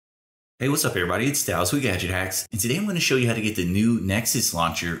Hey, what's up everybody? It's Styles with Gadget Hacks, and today I'm going to show you how to get the new Nexus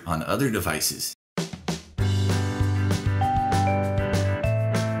Launcher on other devices.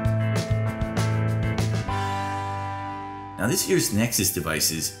 Now this year's Nexus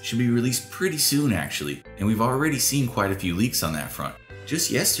devices should be released pretty soon actually, and we've already seen quite a few leaks on that front.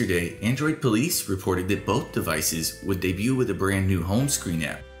 Just yesterday, Android Police reported that both devices would debut with a brand new home screen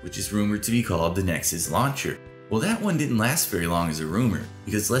app, which is rumored to be called the Nexus Launcher. Well, that one didn't last very long as a rumor,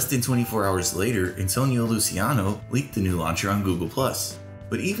 because less than 24 hours later, Antonio Luciano leaked the new launcher on Google+.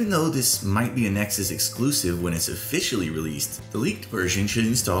 But even though this might be a Nexus-exclusive when it's officially released, the leaked version should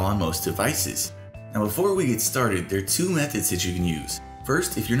install on most devices. Now before we get started, there are two methods that you can use.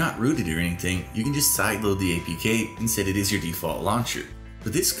 First, if you're not rooted or anything, you can just sideload the APK and set it as your default launcher.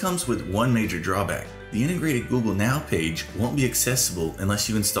 But this comes with one major drawback. The integrated Google Now page won't be accessible unless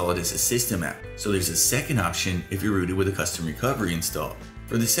you install it as a system app, so there's a second option if you're rooted with a custom recovery installed.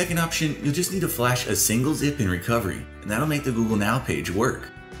 For the second option, you'll just need to flash a single zip in recovery, and that'll make the Google Now page work.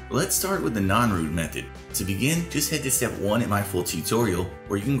 But let's start with the non-root method. To begin, just head to step 1 in my full tutorial,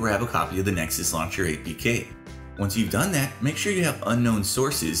 where you can grab a copy of the Nexus Launcher APK. Once you've done that, make sure you have unknown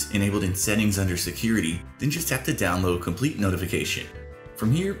sources enabled in settings under security, then just tap the download complete notification.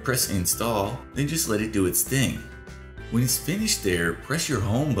 From here, press install, then just let it do its thing. When it's finished there, press your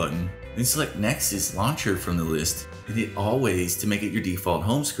home button, then select Nexus Launcher from the list and hit Always to make it your default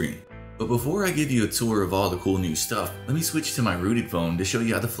home screen. But before I give you a tour of all the cool new stuff, let me switch to my rooted phone to show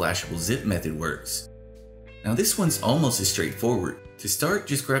you how the flashable zip method works. Now this one's almost as straightforward. To start,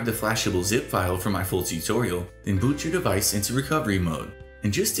 just grab the flashable zip file from my full tutorial, then boot your device into recovery mode.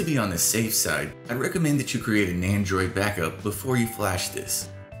 And just to be on the safe side, I'd recommend that you create an Android backup before you flash this.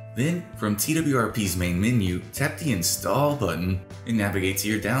 Then, from TWRP's main menu, tap the Install button and navigate to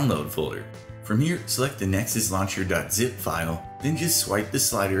your download folder. From here, select the Nexus Launcher.zip file, then just swipe the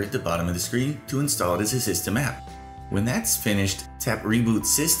slider at the bottom of the screen to install it as a system app. When that's finished, tap Reboot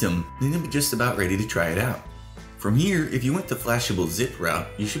System, then you'll be just about ready to try it out. From here, if you went the flashable zip route,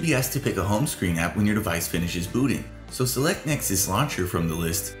 you should be asked to pick a home screen app when your device finishes booting. So select Nexus Launcher from the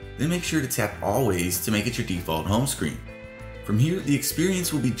list, then make sure to tap Always to make it your default home screen. From here, the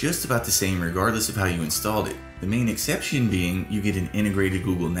experience will be just about the same regardless of how you installed it. The main exception being you get an integrated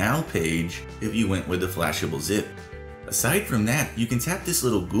Google Now page if you went with the flashable zip. Aside from that, you can tap this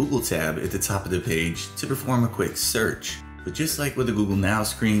little Google tab at the top of the page to perform a quick search. But just like with the Google Now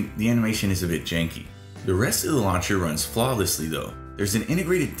screen, the animation is a bit janky. The rest of the launcher runs flawlessly though. There's an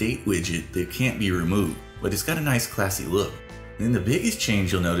integrated date widget that can't be removed, but it's got a nice classy look. Then the biggest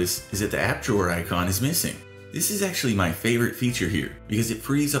change you'll notice is that the app drawer icon is missing. This is actually my favorite feature here because it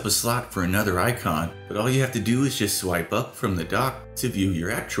frees up a slot for another icon, but all you have to do is just swipe up from the dock to view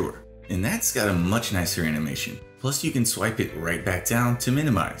your app drawer. And that's got a much nicer animation. Plus you can swipe it right back down to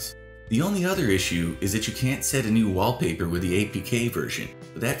minimize. The only other issue is that you can't set a new wallpaper with the APK version,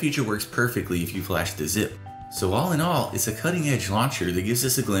 but that feature works perfectly if you flash the zip. So all in all, it's a cutting-edge launcher that gives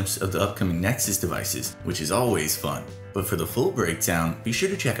us a glimpse of the upcoming Nexus devices, which is always fun. But for the full breakdown, be sure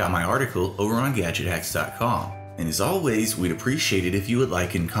to check out my article over on GadgetHacks.com. And as always, we'd appreciate it if you would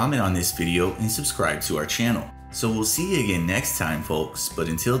like and comment on this video and subscribe to our channel. So we'll see you again next time folks, but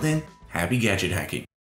until then, happy gadget hacking!